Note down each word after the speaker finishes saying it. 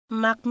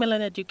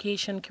Macmillan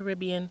Education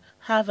Caribbean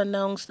have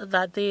announced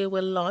that they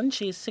will launch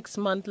a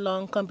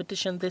 6-month-long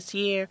competition this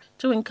year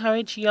to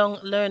encourage young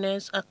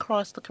learners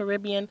across the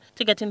Caribbean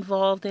to get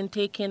involved in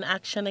taking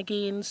action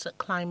against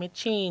climate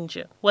change.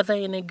 Whether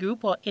in a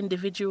group or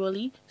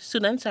individually,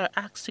 students are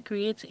asked to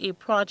create a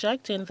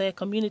project in their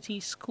community,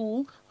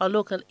 school, or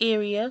local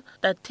area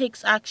that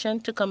takes action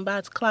to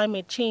combat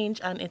climate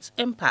change and its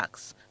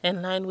impacts,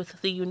 in line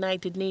with the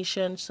United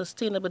Nations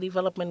Sustainable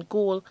Development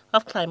Goal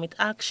of climate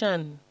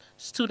action.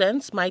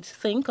 Students might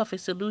think of a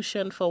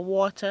solution for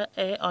water,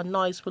 air, or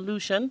noise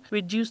pollution,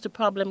 reduce the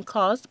problem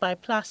caused by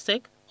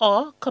plastic,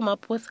 or come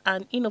up with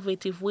an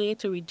innovative way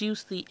to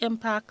reduce the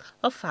impact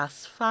of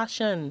fast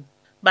fashion.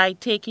 By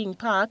taking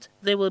part,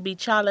 they will be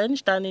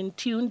challenged and in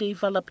tune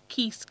develop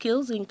key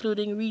skills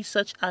including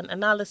research and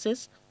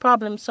analysis,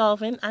 problem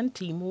solving, and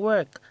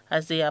teamwork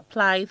as they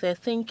apply their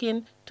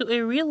thinking to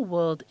a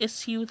real-world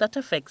issue that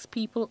affects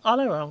people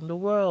all around the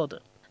world.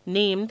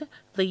 Named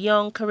the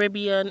Young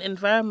Caribbean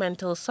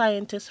Environmental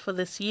Scientist for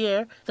this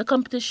year, the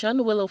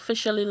competition will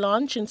officially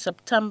launch in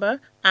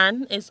September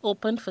and is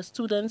open for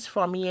students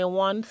from Year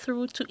 1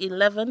 through to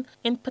 11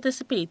 in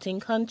participating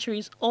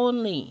countries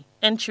only.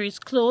 Entries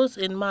close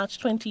in March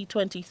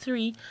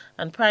 2023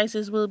 and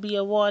prizes will be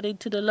awarded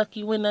to the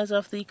lucky winners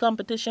of the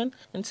competition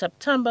in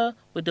September,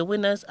 with the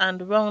winners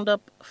and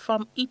roundup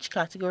from each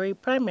category,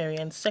 primary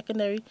and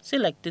secondary,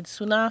 selected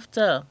soon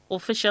after.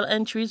 Official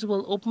entries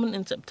will open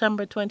in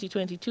September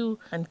 2022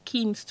 and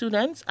keen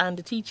students and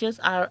the teachers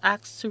are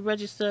asked to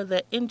register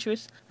their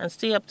interest and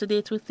stay up to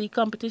date with the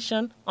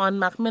competition on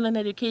Macmillan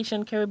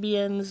Education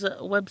Caribbean's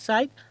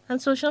website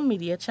and social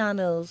media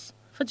channels.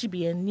 For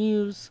GBN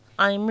News,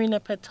 I'm Rena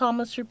Pett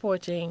Thomas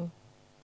reporting.